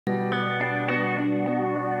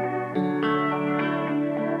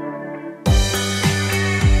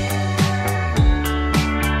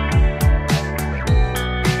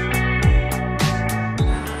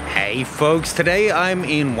Hey folks, today I'm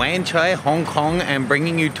in Wan Chai, Hong Kong, and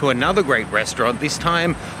bringing you to another great restaurant, this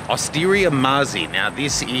time Osteria Marzia. Now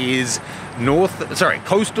this is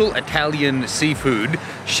coastal Italian seafood.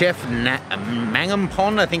 Chef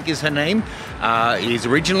Mangampon, I think is her name, is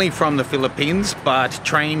originally from the Philippines but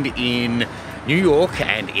trained in New York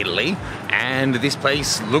and Italy, and this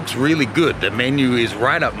place looks really good. The menu is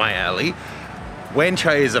right up my alley. Wan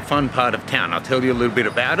Chai is a fun part of town. I'll tell you a little bit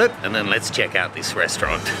about it, and then let's check out this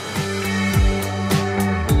restaurant.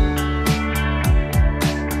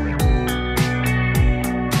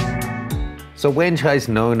 So Wan Chai is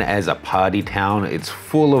known as a party town. It's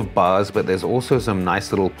full of bars, but there's also some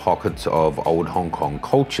nice little pockets of old Hong Kong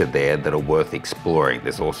culture there that are worth exploring.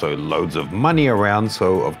 There's also loads of money around,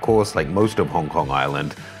 so of course, like most of Hong Kong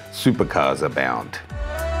Island, supercars abound.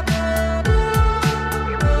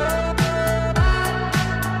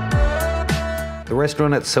 The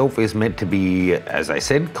restaurant itself is meant to be, as I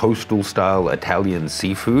said, coastal style Italian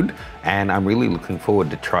seafood, and I'm really looking forward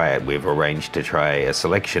to try it. We've arranged to try a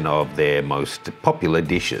selection of their most popular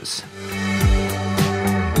dishes.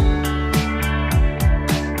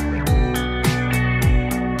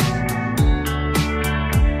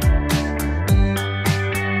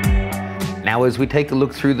 Now, as we take a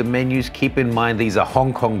look through the menus, keep in mind these are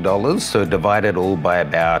Hong Kong dollars, so divide it all by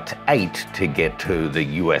about 8 to get to the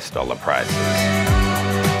US dollar prices.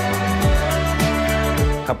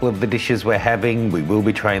 A couple of the dishes we're having, we will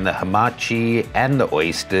be trying the hamachi and the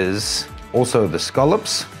oysters, also the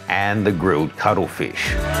scallops and the grilled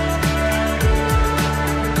cuttlefish.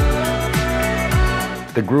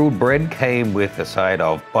 The grilled bread came with a side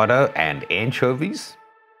of butter and anchovies.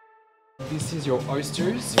 This is your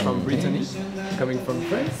oysters from Brittany, coming from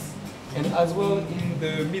France. And as well, in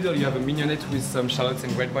the middle, you have a mignonette with some shallots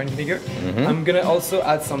and red wine vinegar. I'm gonna also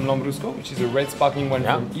add some lambrusco, which is a red sparkling wine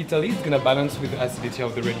from Italy. It's gonna balance with the acidity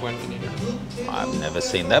of the red wine vinegar. I've never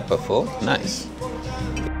seen that before. Nice.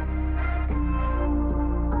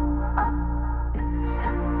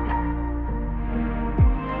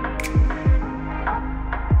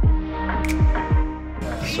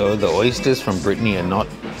 So the oysters from Brittany are not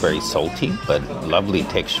very salty, but lovely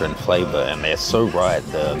texture and flavor, and they're so right.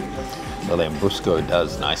 The lambrusco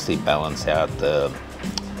does nicely balance out the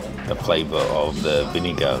flavor of the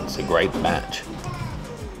vinegar. It's a great match.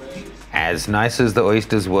 As nice as the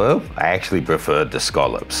oysters were, I actually preferred the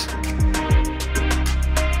scallops.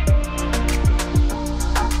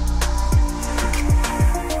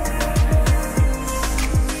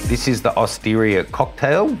 This is the Osteria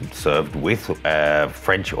cocktail, served with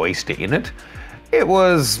French oyster in it. It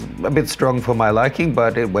was a bit strong for my liking,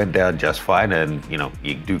 but it went down just fine, and you know,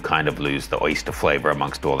 you do kind of lose the oyster flavor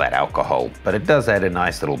amongst all that alcohol, but it does add a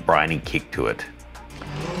nice little briny kick to it.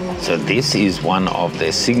 So this is one of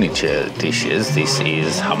their signature dishes. This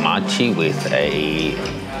is hamachi with a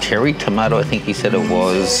cherry tomato, I think he said it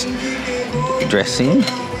was, dressing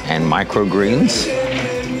and microgreens,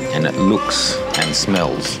 and it looks and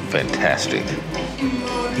smells fantastic.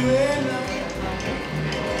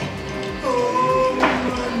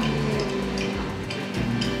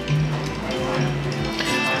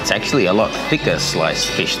 It's actually a lot thicker sliced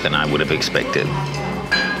fish than I would have expected.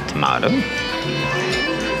 Tomato.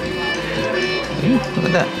 Look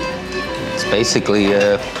at that. It's basically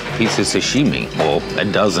a piece of sashimi, or a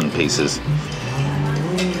dozen pieces.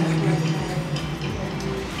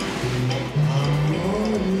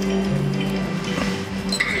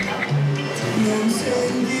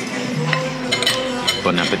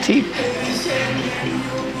 Bon appetit.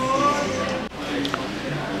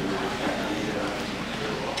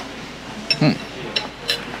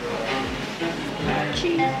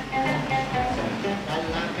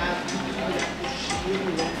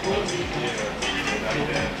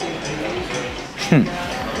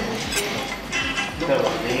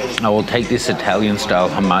 I will take this Italian style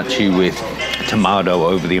hamachi with tomato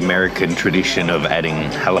over the American tradition of adding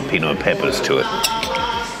jalapeno peppers to it.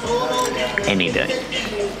 Any day.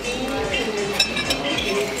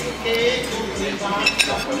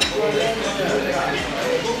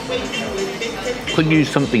 Could use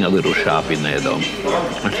something a little sharp in there though.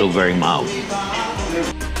 I feel very mild.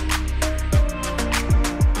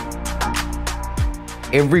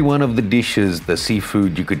 Every one of the dishes, the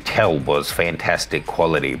seafood, you could tell was fantastic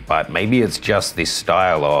quality, but maybe it's just this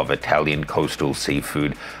style of Italian coastal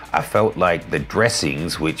seafood. I felt like the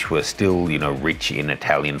dressings, which were still, you know, rich in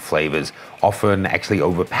Italian flavors, often actually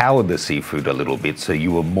overpowered the seafood a little bit, so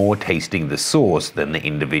you were more tasting the sauce than the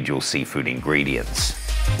individual seafood ingredients.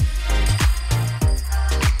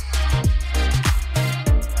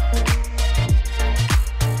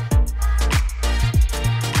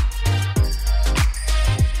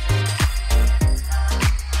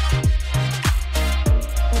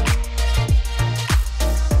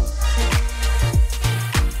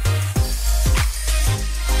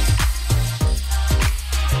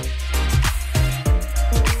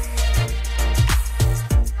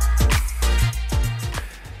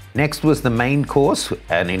 Next was the main course,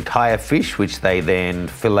 an entire fish which they then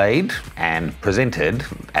filleted and presented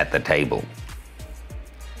at the table.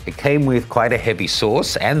 It came with quite a heavy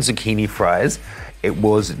sauce and zucchini fries. It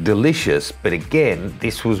was delicious, but again,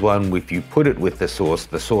 this was one if you put it with the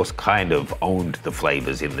sauce kind of owned the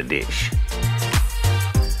flavors in the dish.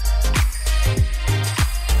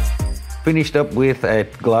 Finished up with a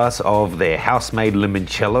glass of their house-made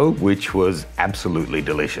limoncello, which was absolutely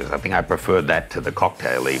delicious. I think I preferred that to the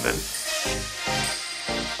cocktail even.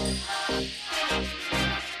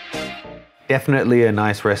 Definitely a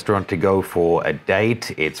nice restaurant to go for a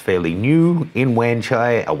date. It's fairly new in Wan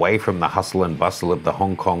Chai, away from the hustle and bustle of the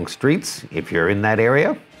Hong Kong streets. If you're in that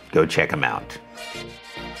area, go check them out.